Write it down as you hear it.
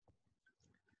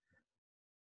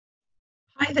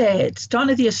Hi there, it's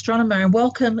Donna the Astronomer, and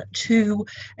welcome to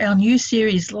our new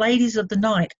series, Ladies of the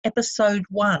Night, Episode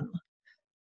 1.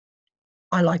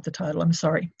 I like the title, I'm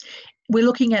sorry. We're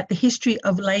looking at the history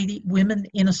of women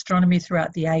in astronomy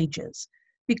throughout the ages,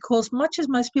 because much as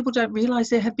most people don't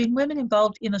realise, there have been women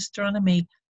involved in astronomy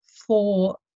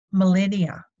for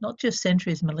millennia, not just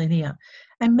centuries, millennia.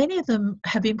 And many of them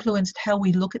have influenced how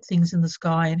we look at things in the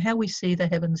sky and how we see the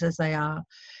heavens as they are.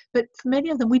 But for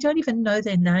many of them, we don't even know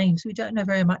their names. We don't know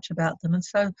very much about them. And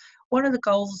so one of the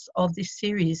goals of this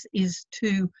series is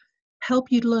to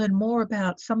help you learn more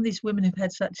about some of these women who've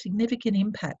had such significant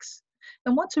impacts.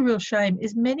 And what's a real shame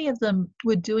is many of them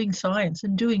were doing science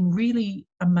and doing really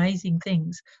amazing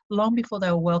things long before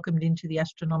they were welcomed into the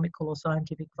astronomical or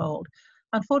scientific fold.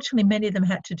 Unfortunately, many of them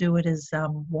had to do it as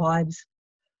wives,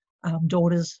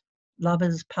 daughters,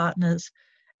 lovers, partners,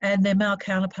 and their male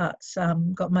counterparts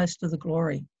got most of the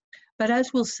glory. But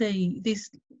as we'll see, these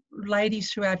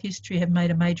ladies throughout history have made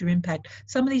a major impact.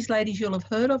 Some of these ladies you'll have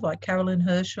heard of, like Carolyn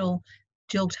Herschel,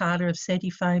 Jill Tarter of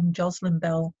SETI fame, Jocelyn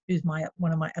Bell, who's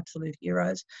one of my absolute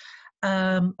heroes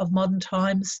of modern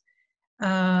times,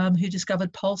 who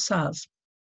discovered pulsars.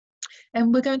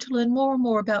 And we're going to learn more and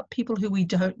more about people who we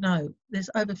don't know.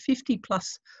 There's over 50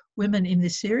 plus women in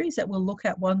this series that we'll look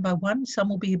at one by one. Some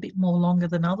will be a bit more longer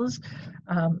than others.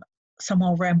 Some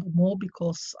I'll ramble more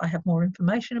because I have more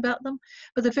information about them.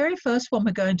 But the very first one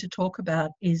we're going to talk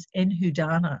about is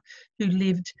Enheduanna, who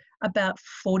lived about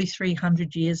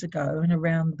 4,300 years ago and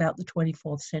around about the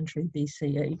 24th century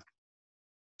BCE.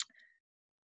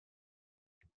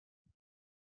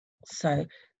 So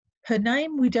her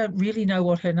name, we don't really know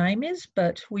what her name is,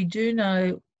 but we do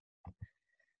know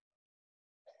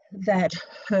that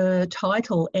her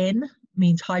title, En,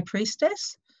 means high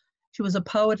priestess. She was a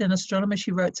poet and astronomer.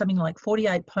 She wrote something like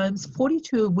 48 poems,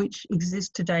 42 of which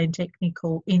exist today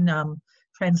in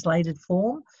translated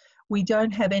form. We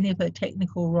don't have any of her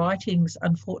technical writings,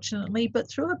 unfortunately, but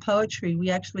through her poetry, we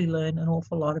actually learn an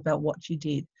awful lot about what she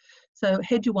did. So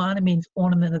Enheduanna means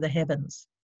ornament of the heavens.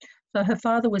 So her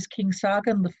father was King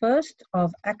Sargon I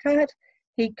of Akkad.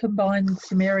 He combined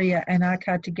Sumeria and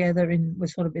Akkad together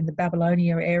was sort of in the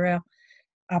Babylonia area,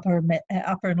 upper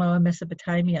and lower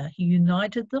Mesopotamia. He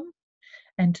united them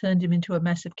and turned him into a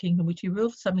massive kingdom, which he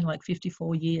ruled for something like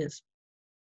 54 years.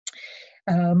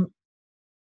 And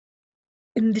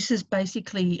this is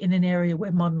basically in an area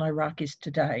where modern Iraq is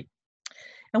today.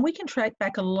 And we can track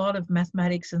back a lot of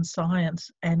mathematics and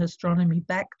science and astronomy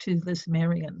back to the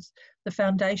Sumerians. The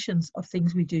foundations of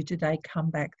things we do today come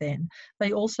back then.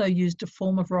 They also used a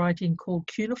form of writing called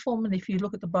cuneiform, and if you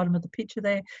look at the bottom of the picture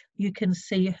there, you can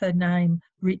see her name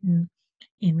written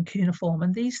in cuneiform.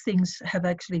 And these things have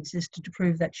actually existed to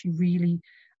prove that she really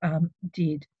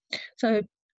did. So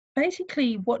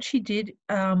basically what she did,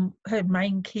 her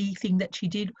main key thing that she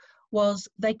did was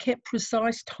they kept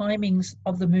precise timings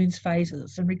of the moon's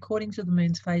phases and recordings of the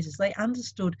moon's phases. They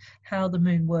understood how the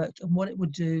moon worked and what it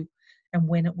would do and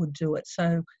when it would do it.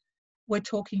 So we're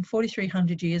talking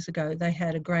 4,300 years ago, they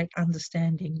had a great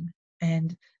understanding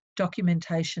and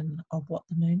documentation of what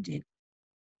the moon did.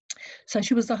 So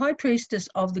she was the high priestess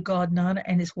of the god Nanna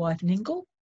and his wife Ningal.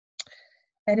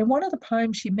 And in one of the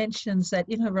poems, she mentions that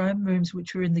in her own rooms,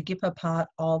 which were in the Gippa part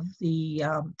of the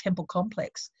temple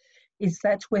complex,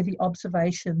 that's where the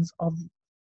observations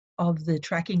of the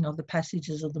tracking of the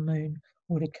passages of the moon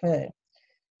would occur.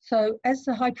 So as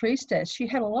the high priestess, she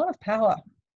had a lot of power.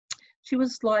 She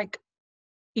was like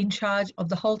in charge of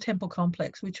the whole temple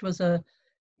complex, which was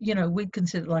we'd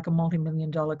consider it like a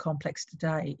multi-million-dollar complex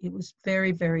today. It was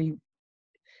very, very,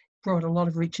 brought a lot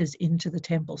of riches into the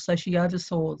temple. So she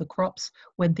oversaw the crops,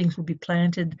 when things would be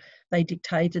planted. They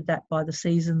dictated that by the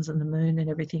seasons and the moon and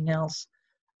everything else.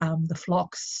 The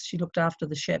flocks, she looked after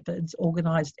the shepherds,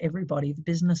 organised everybody, the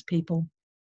business people,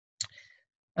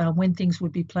 when things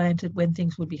would be planted, when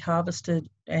things would be harvested,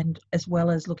 and as well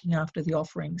as looking after the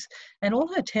offerings. And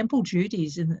all her temple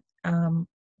duties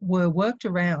were worked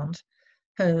around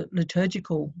her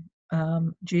liturgical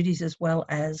duties as well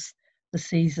as the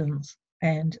seasons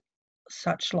and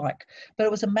such like. But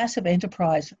it was a massive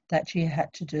enterprise that she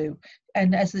had to do.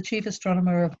 And as the chief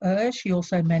astronomer of Ur, she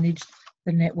also managed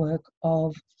the network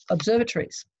of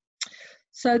observatories.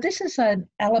 So this is an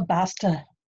alabaster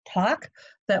plaque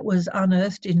that was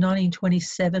unearthed in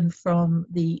 1927 from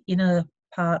the inner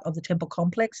part of the temple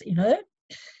complex in Ur.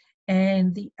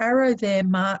 And the arrow there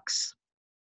marks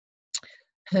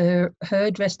her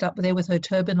dressed up there with her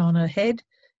turban on her head.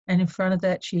 And in front of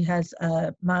that, she has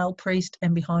a male priest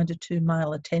and behind her 2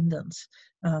 male attendants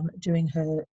doing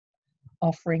her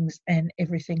offerings and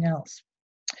everything else.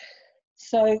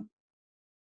 So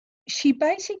she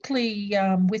basically,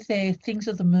 with their Things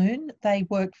of the Moon, they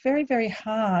worked very, very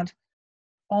hard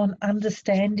on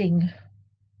understanding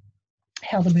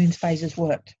how the moon's phases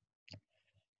worked.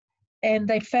 And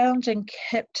they found and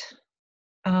kept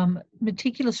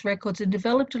meticulous records and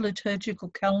developed a liturgical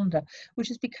calendar, which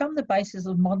has become the basis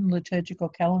of modern liturgical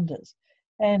calendars.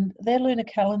 And their lunar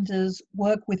calendars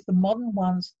work with the modern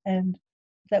ones, and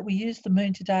that we use the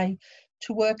moon today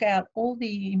to work out all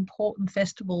the important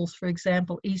festivals. For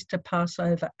example, Easter,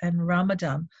 Passover, and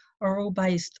Ramadan are all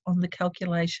based on the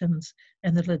calculations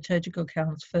and the liturgical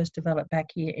calendars first developed back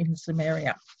here in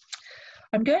Sumeria.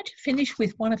 I'm going to finish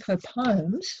with one of her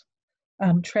poems,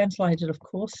 translated, of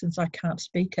course, since I can't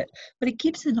speak it, but it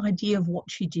gives an idea of what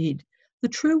she did. The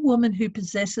true woman who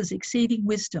possesses exceeding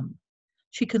wisdom.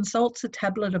 She consults a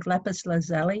tablet of lapis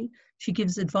lazuli. She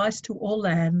gives advice to all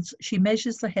lands. She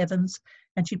measures the heavens,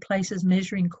 and she places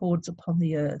measuring cords upon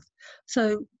the earth.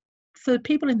 So for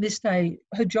people in this day,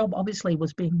 her job obviously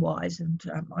was being wise, and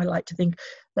I like to think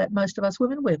that most of us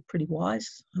women, we're pretty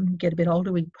wise. When we get a bit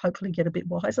older, we hopefully get a bit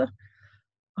wiser.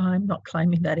 I'm not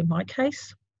claiming that in my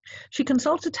case. She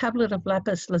consults a tablet of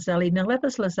lapis lazuli. Now,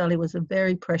 lapis lazuli was a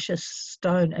very precious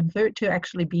stone, and to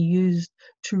actually be used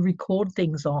to record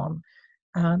things on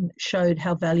showed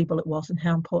how valuable it was and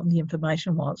how important the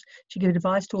information was. She gave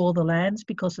advice to all the lands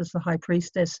because, as the high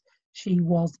priestess, she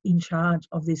was in charge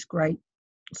of this great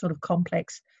sort of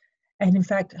complex. And in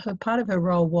fact, part of her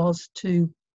role was to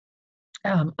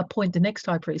appoint the next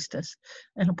high priestess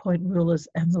and appoint rulers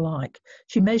and the like.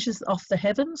 She measures off the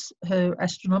heavens, her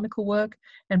astronomical work,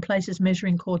 and places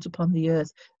measuring cords upon the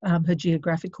earth, her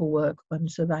geographical work on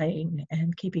surveying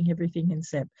and keeping everything in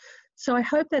step. So I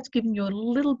hope that's given you a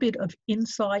little bit of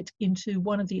insight into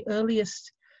one of the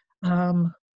earliest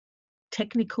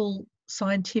technical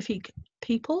scientific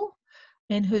people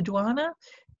in Hurdwana.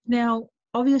 Now,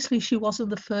 obviously, she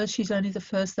wasn't the first. She's only the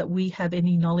first that we have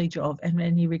any knowledge of and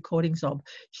any recordings of.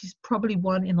 She's probably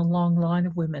one in a long line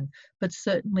of women, but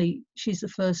certainly she's the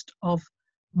first of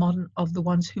the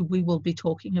ones who we will be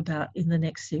talking about in the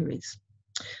next series.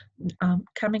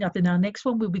 Coming up in our next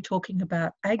one, we'll be talking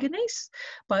about Agonies.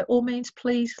 By all means,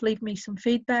 please leave me some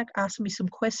feedback, ask me some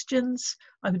questions.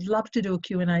 I would love to do a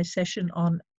Q&A session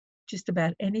on just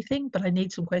about anything, but I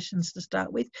need some questions to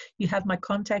start with. You have my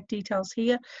contact details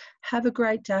here. Have a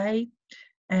great day,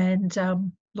 and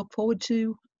look forward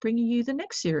to bringing you the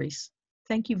next series.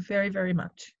 Thank you very, very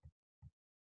much.